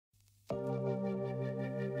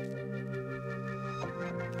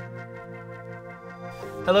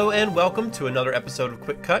Hello and welcome to another episode of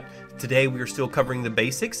Quick Cut. Today we are still covering the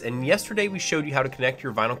basics, and yesterday we showed you how to connect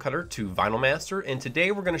your Vinyl Cutter to Vinyl Master, and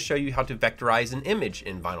today we're going to show you how to vectorize an image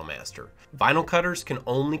in Vinyl Master. Vinyl cutters can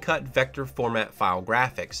only cut vector format file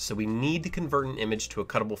graphics, so we need to convert an image to a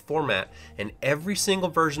cuttable format, and every single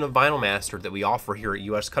version of Vinyl Master that we offer here at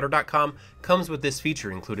USCutter.com comes with this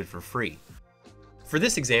feature included for free. For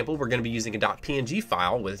this example, we're going to be using a .png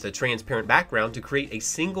file with a transparent background to create a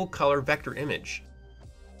single color vector image.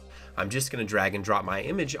 I'm just going to drag and drop my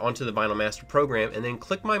image onto the Vinyl Master program and then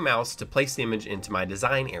click my mouse to place the image into my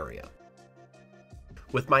design area.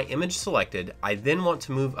 With my image selected, I then want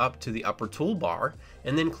to move up to the upper toolbar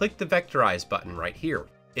and then click the vectorize button right here.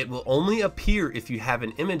 It will only appear if you have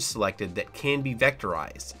an image selected that can be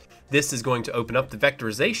vectorized. This is going to open up the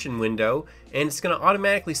vectorization window and it's going to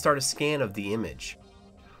automatically start a scan of the image.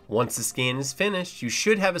 Once the scan is finished, you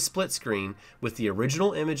should have a split screen with the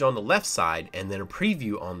original image on the left side and then a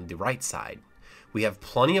preview on the right side. We have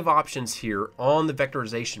plenty of options here on the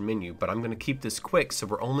vectorization menu, but I'm going to keep this quick, so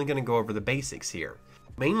we're only going to go over the basics here.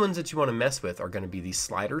 Main ones that you want to mess with are going to be these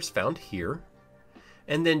sliders found here,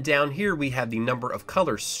 and then down here we have the number of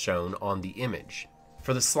colors shown on the image.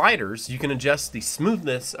 For the sliders, you can adjust the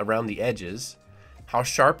smoothness around the edges, how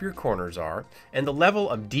sharp your corners are, and the level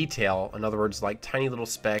of detail, in other words like tiny little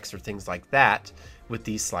specks or things like that, with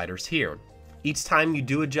these sliders here. Each time you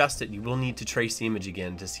do adjust it, you will need to trace the image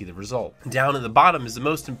again to see the result. Down at the bottom is the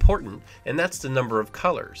most important, and that's the number of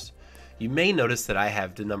colors. You may notice that I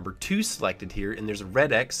have the number 2 selected here, and there's a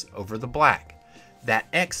red X over the black. That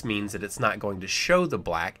X means that it's not going to show the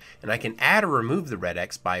black, and I can add or remove the red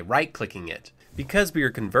X by right-clicking it. Because we are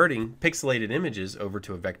converting pixelated images over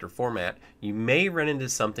to a vector format, you may run into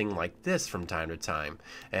something like this from time to time.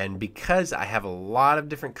 And because I have a lot of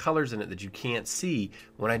different colors in it that you can't see,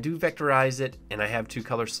 when I do vectorize it and I have 2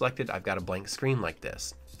 colors selected, I've got a blank screen like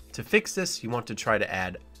this. To fix this, you want to try to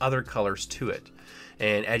add other colors to it.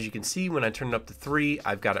 And as you can see, when I turn it up to 3,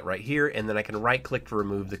 I've got it right here, and then I can right click to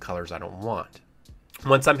remove the colors I don't want.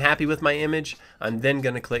 Once I'm happy with my image, I'm then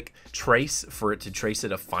going to click Trace for it to trace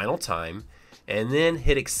it a final time, and then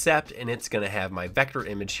hit accept, and it's going to have my vector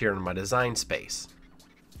image here in my design space.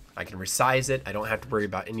 I can resize it, I don't have to worry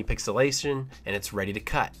about any pixelation, and it's ready to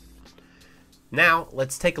cut. Now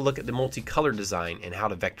let's take a look at the multicolor design and how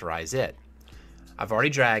to vectorize it. I've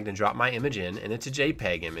already dragged and dropped my image in, and it's a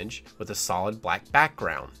JPEG image with a solid black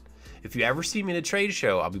background. If you ever see me at a trade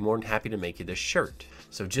show, I'll be more than happy to make you this shirt.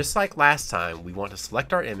 So just like last time, we want to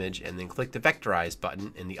select our image and then click the vectorize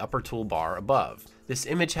button in the upper toolbar above. This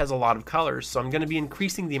image has a lot of colors, so I'm going to be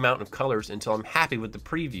increasing the amount of colors until I'm happy with the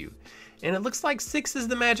preview. And it looks like 6 is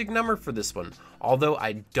the magic number for this one, although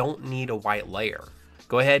I don't need a white layer.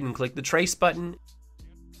 Go ahead and click the trace button,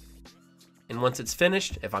 and once it's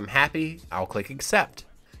finished, if I'm happy, I'll click accept.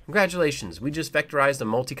 Congratulations, we just vectorized a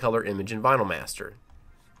multicolor image in Vinyl Master.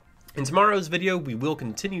 In tomorrow's video, we will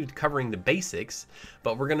continue covering the basics,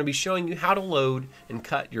 but we're going to be showing you how to load and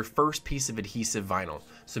cut your first piece of adhesive vinyl.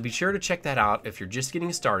 So be sure to check that out if you're just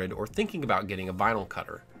getting started or thinking about getting a vinyl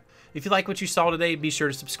cutter. If you like what you saw today, be sure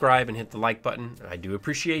to subscribe and hit the like button. I do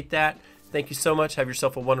appreciate that. Thank you so much. Have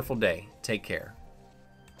yourself a wonderful day. Take care.